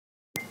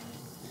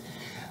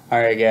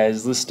Alright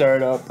guys, let's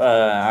start up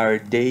our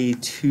day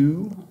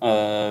 2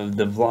 of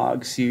the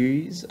vlog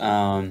series.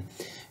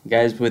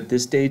 Guys, with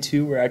this day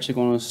 2, we're actually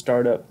going to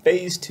start up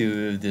phase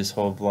 2 of this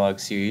whole vlog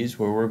series,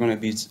 where we're going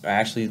to be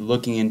actually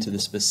looking into the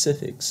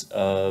specifics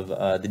of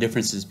the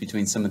differences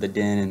between some of the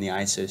DIN and the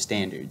ISO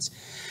standards.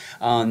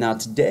 Now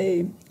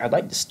today, I'd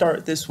like to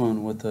start this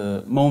one with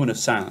a moment of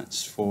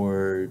silence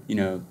for,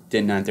 DIN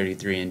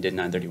 933 and DIN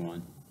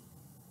 931.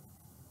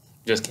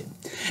 Just kidding.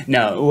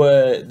 No,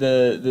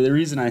 the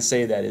reason I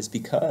say that is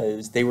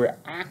because they were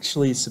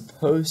actually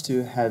supposed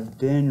to have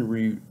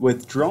been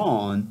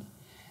withdrawn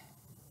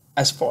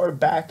as far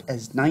back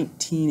as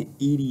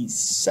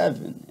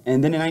 1987.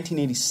 And then in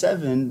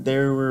 1987,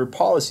 there were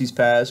policies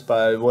passed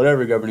by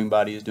whatever governing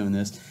body is doing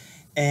this,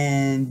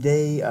 and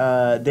they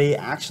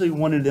actually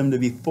wanted them to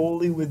be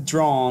fully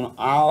withdrawn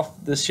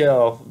off the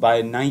shelf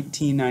by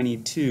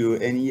 1992,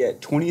 and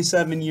yet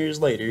 27 years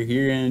later,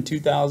 here in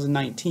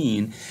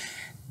 2019,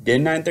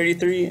 DIN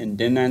 933 and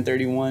DIN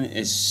 931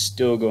 is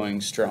still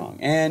going strong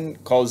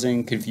and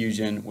causing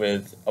confusion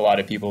with a lot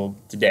of people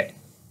today,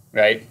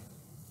 right?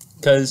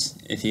 Because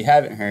if you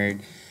haven't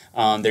heard,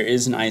 there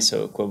is an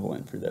ISO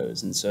equivalent for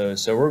those, and so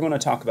we're going to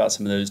talk about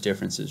some of those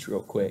differences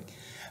real quick.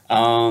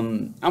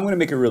 I'm going to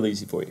make it real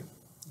easy for you,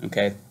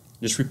 okay?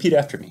 Just repeat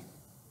after me.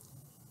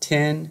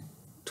 10,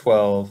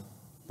 12,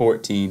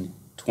 14,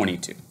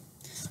 22.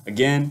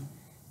 Again,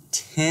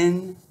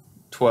 10,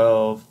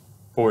 12,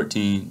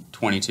 14,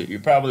 22. You're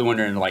probably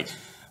wondering, like,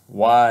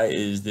 why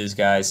is this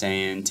guy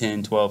saying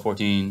 10, 12,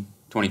 14,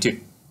 22?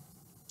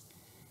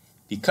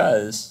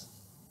 Because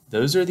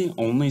those are the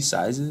only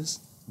sizes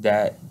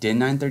that DIN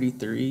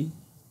 933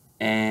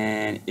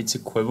 and its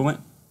equivalent,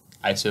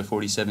 ISO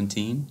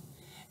 4017,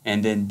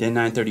 and then DIN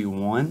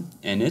 931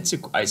 and its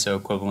ISO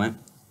equivalent,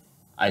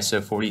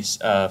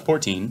 ISO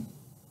 14,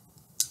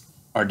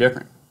 are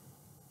different.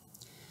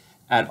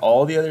 At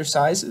all the other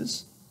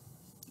sizes,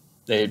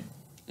 they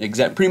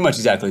pretty much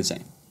exactly the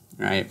same,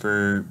 right,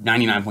 for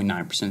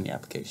 99.9% of the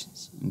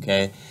applications,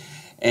 okay?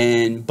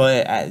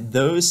 But at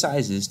those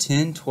sizes,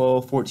 10,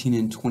 12, 14,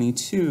 and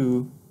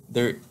 22,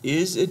 there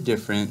is a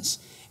difference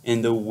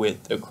in the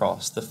width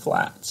across the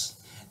flats.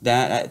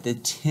 That at the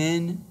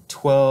 10,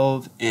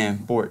 12,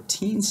 and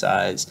 14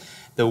 size,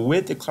 the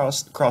width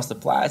across the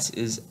flats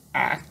is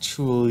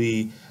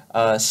actually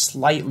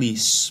slightly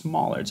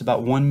smaller. It's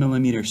about 1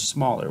 millimeter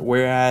smaller,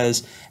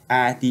 whereas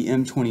at the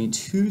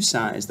M22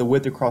 size, the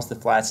width across the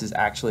flats is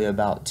actually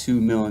about 2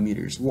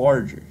 millimeters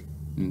larger,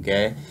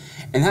 okay?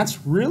 And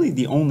that's really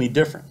the only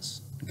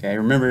difference, okay?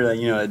 Remember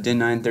that, at DIN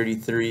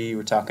 933,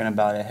 we're talking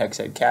about a hex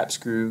head cap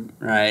screw,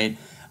 right?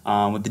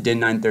 With the DIN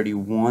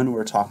 931,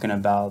 we're talking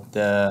about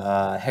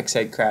the hex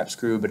head cap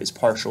screw, but it's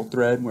partial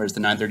thread, whereas the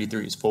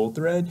 933 is full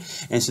thread.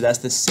 And so that's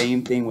the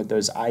same thing with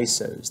those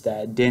ISOs.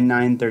 That DIN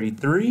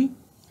 933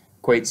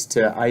 equates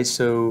to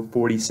ISO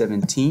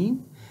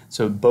 4017.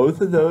 So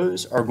both of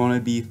those are going to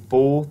be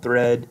full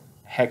thread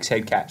hex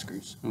head cap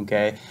screws,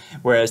 okay?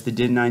 Whereas the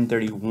DIN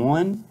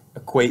 931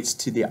 equates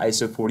to the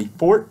ISO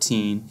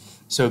 4014.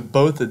 So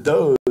both of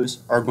those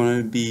are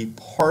going to be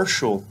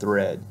partial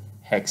thread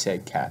hex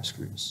head cap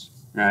screws,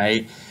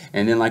 right?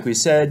 And then, like we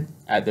said,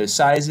 at those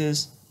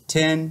sizes,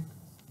 10,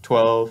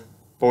 12,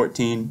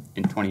 14,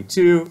 and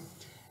 22,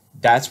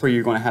 that's where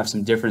you're going to have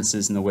some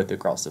differences in the width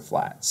across the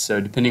flats.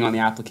 So depending on the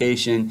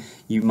application,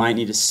 you might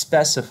need to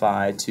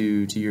specify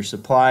to your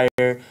supplier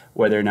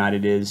whether or not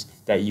it is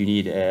that you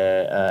need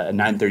a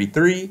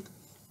 933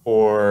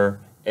 or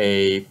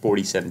a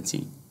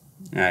 4017,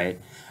 right?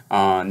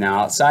 Now,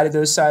 outside of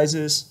those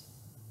sizes,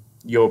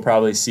 you'll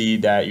probably see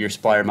that your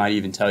supplier might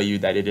even tell you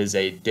that it is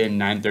a DIN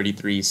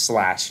 933 /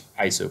 ISO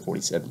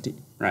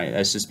 4017, right?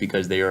 That's just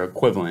because they are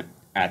equivalent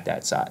at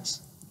that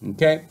size,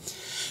 okay?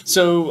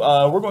 So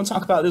we're going to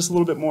talk about this a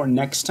little bit more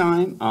next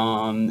time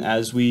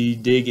as we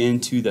dig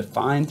into the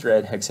fine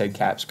thread hex head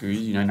cap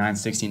screws,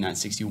 960,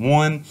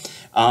 961.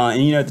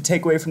 And the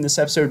takeaway from this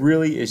episode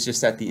really is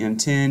just that the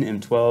M10,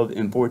 M12,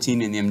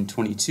 M14, and the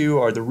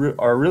M22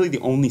 are really the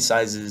only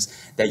sizes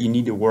that you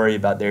need to worry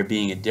about there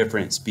being a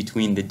difference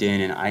between the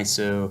DIN and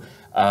ISO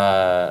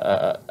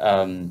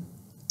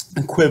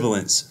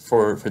equivalents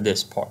for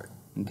this part.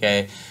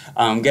 Okay,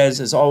 guys,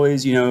 as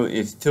always,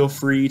 feel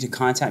free to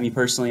contact me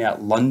personally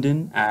at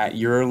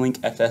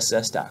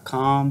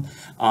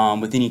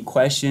london@eurolinkfss.com with any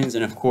questions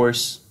and, of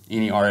course,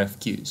 any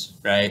RFQs,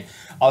 right?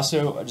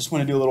 Also, I just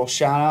want to do a little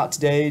shout out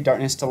today,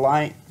 Darkness to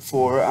Light,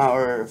 for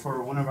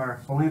one of our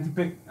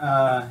philanthropic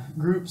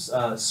groups,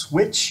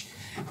 Switch.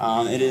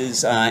 It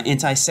is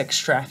anti-sex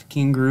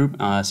trafficking group,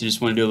 so just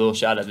want to do a little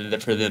shout out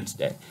for them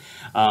today.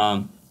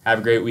 Have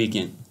a great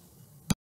weekend.